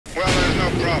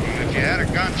problem. If you had a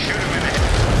gun, shoot him in the head.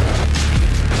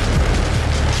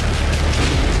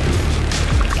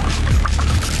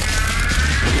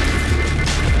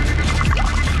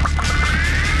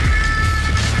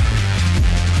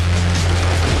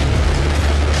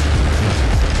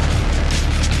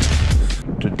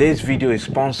 Today's video is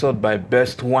sponsored by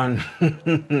Best One.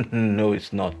 No,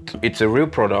 it's not. It's a real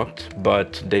product,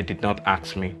 but they did not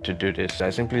ask me to do this. I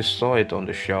simply saw it on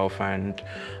the shelf and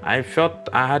I felt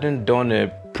I hadn't done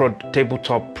a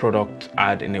tabletop product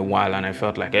ad in a while, and I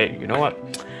felt like, hey, you know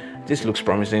what? This looks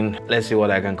promising. Let's see what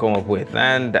I can come up with.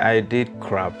 And I did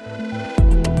crap.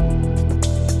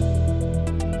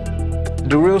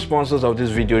 The real sponsors of this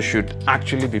video should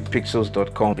actually be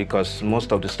pixels.com, because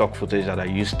most of the stock footage that I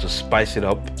used to spice it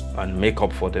up and make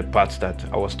up for the parts that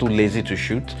I was too lazy to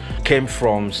shoot came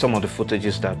from some of the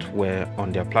footages that were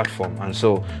on their platform. And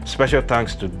so special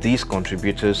thanks to these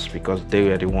contributors, because they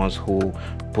were the ones who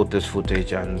put this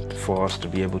footage and for us to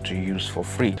be able to use for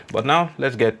free. But now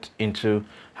let's get into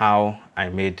how I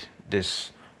made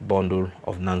this bundle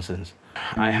of nonsense.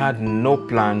 I had no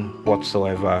plan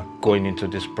whatsoever going into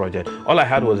this project. All I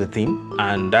had was a theme,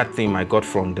 and that theme I got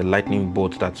from the lightning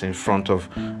bolt that's in front of.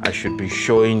 I should be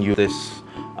showing you this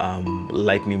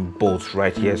lightning bolt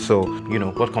right here. So, you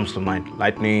know, what comes to mind?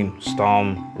 Lightning,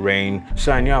 storm, rain.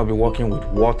 So I knew I'll be working with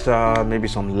water, maybe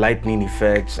some lightning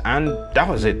effects, and that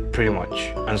was it pretty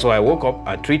much. And so I woke up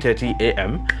at 3:30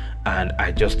 a.m. and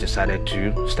I just decided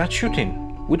to start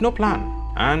shooting with no plan.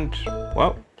 And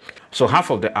well, so half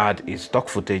of the ad is stock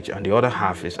footage and the other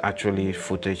half is actually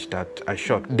footage that I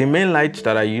shot. The main light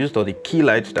that I used, or the key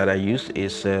light that I used,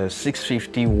 is a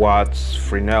 650 watts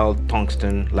Fresnel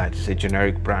tungsten light. It's a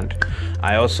generic brand.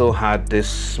 I also had this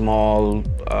small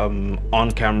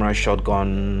on-camera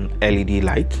shotgun LED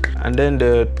light, and then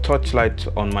the torch light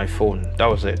on my phone. That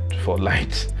was it for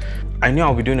lights. I knew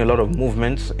I'll be doing a lot of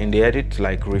movements in the edit,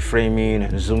 like reframing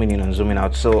and zooming in and zooming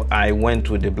out. So I went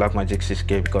with the Blackmagic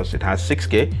 6K because it has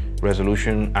 6K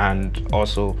resolution and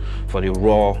also for the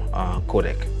raw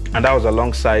codec. And that was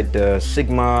alongside the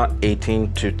Sigma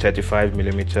 18 to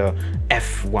 35mm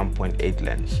f1.8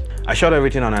 lens. I shot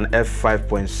everything on an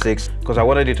f5.6 because I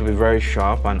wanted it to be very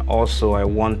sharp, and also I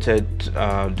wanted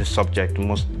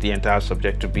the entire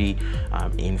subject to be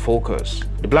in focus.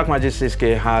 The Blackmagic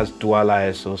 6K has dual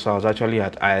ISO, so I was actually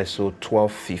at ISO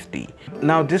 1250.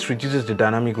 Now this reduces the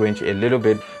dynamic range a little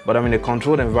bit, but I'm in a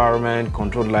controlled environment,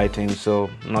 controlled lighting, so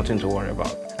nothing to worry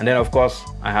about. And then of course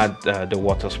I had the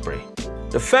water spray.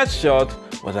 The first shot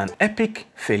was an epic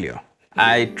failure.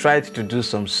 I tried to do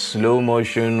some slow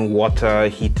motion water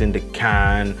hitting the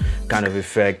can kind of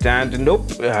effect, and nope,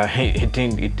 it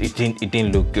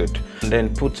didn't look good. And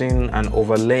then putting an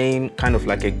overlaying kind of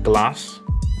like a glass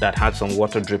that had some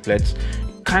water driplets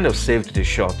kind of saved the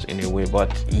shot in a way,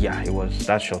 but yeah,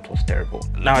 that shot was terrible.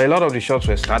 Now a lot of the shots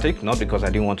were static, not because I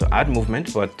didn't want to add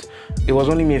movement, but it was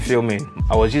only me filming.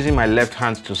 I was using my left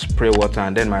hand to spray water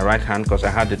and then my right hand because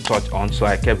I had the torch on, so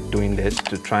I kept doing this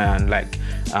to try and like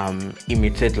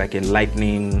imitate like a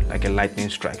lightning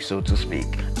strike, so to speak.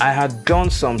 I had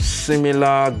done some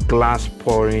similar glass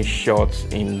pouring shots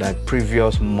in the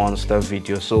previous monster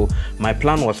video, so my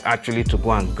plan was actually to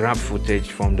go and grab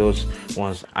footage from those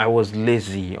ones. I was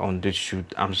lazy on this shoot,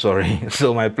 I'm sorry.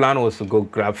 So my plan was to go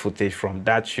grab footage from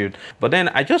that shoot, but then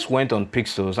I just went on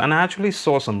Pixels and I actually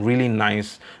saw some really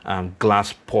nice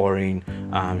glass pouring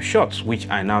shots, which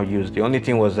I now use. The only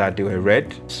thing was that they were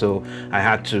red, so I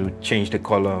had to change the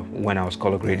color when I was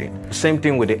color grading. Same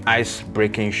thing with the ice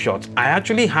breaking shots. I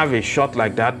actually have a shot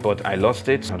like that, but I lost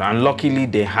it, and luckily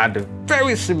they had a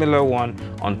very similar one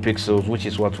on Pixels, which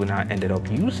is what we now ended up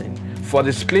using. For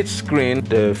the split screen,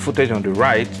 the footage on the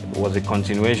right was a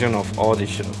continuation of all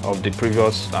the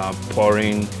previous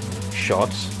pouring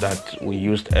shots that we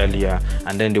used earlier,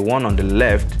 and then the one on the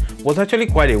left was actually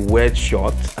quite a weird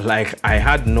shot. Like, I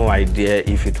had no idea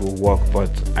if it would work, but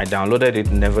I downloaded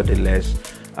it nevertheless,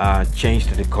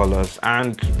 changed the colors,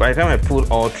 and by the time I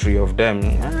put all three of them,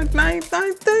 I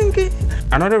think it.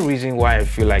 Another reason why I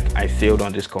feel like I failed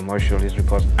on this commercial is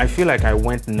because I feel like I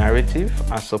went narrative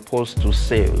as opposed to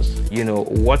sales. You know,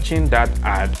 watching that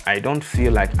ad, I don't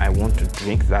feel like I want to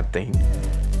drink that thing.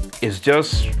 It's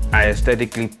just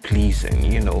aesthetically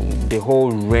pleasing, you know, the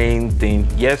whole rain thing.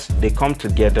 Yes, they come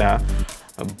together,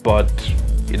 but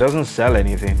it doesn't sell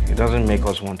anything. It doesn't make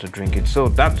us want to drink it. So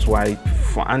that's why,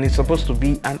 and it's supposed to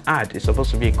be an ad. It's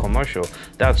supposed to be a commercial.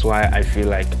 That's why I feel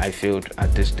like I failed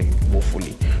at this thing,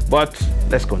 woefully. But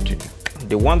let's continue.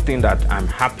 The one thing that I'm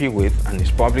happy with, and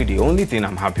it's probably the only thing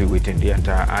I'm happy with in the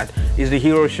entire ad, is the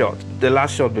hero shot. The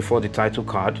last shot before the title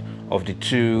card of the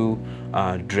two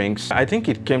drinks. I think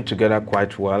it came together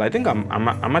quite well. I think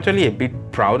I'm actually a bit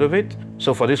proud of it.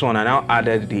 So for this one, I now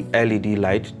added the LED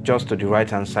light just to the right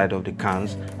hand side of the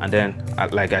cans, and then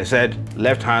like I said,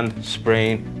 left hand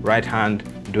spraying, right hand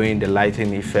doing the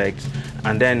lighting effects.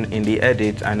 And then in the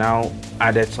edit, I now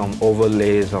added some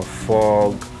overlays of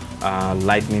fog,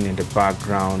 lightning in the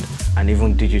background, and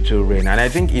even digital rain. And I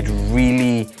think it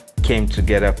really came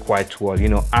together quite well. You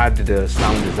know, add the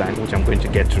sound design, which I'm going to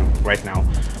get to right now.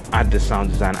 Add the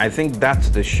sound design. I think that's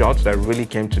the shot that really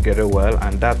came together well,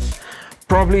 and that's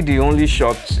probably the only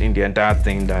shot in the entire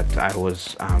thing that I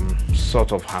was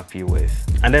sort of happy with.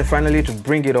 And then finally, to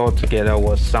bring it all together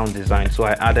was sound design. So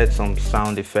I added some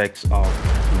sound effects of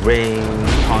rain,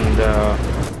 thunder,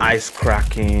 ice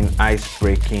cracking, ice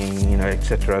breaking, you know,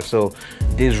 etc. So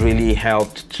this really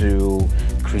helped to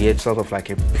create sort of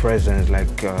like a presence,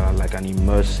 like an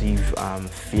immersive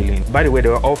feeling. By the way, they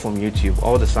were all from YouTube.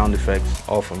 All the sound effects,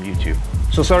 all from YouTube.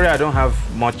 So sorry I don't have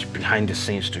much behind the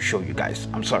scenes to show you guys.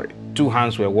 I'm sorry. Two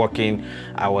hands were working.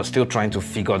 I was still trying to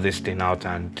figure this thing out,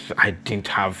 and I didn't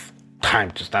have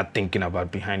time to start thinking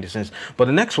about behind the scenes. But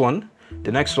the next one,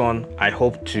 I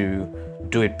hope to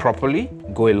do it properly,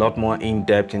 go a lot more in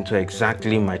depth into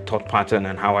exactly my thought pattern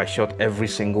and how I shot every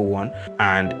single one.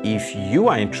 And if you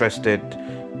are interested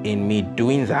in me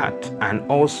doing that, and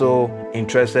also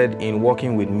interested in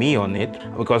working with me on it,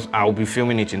 because I'll be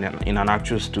filming it in an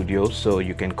actual studio, so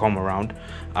you can come around.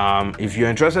 If you're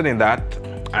interested in that,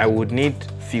 I would need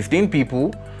 15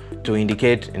 people to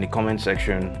indicate in the comment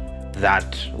section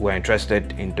that we're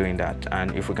interested in doing that.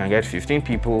 And if we can get 15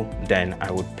 people, then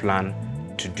I would plan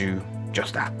to do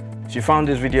just that. If you found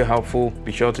this video helpful,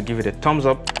 be sure to give it a thumbs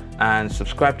up and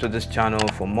subscribe to this channel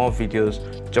for more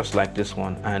videos just like this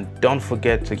one. And don't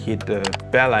forget to hit the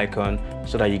bell icon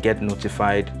so that you get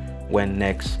notified when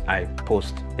next I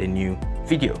post a new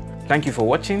video. Thank you for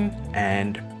watching,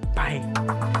 and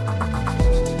bye.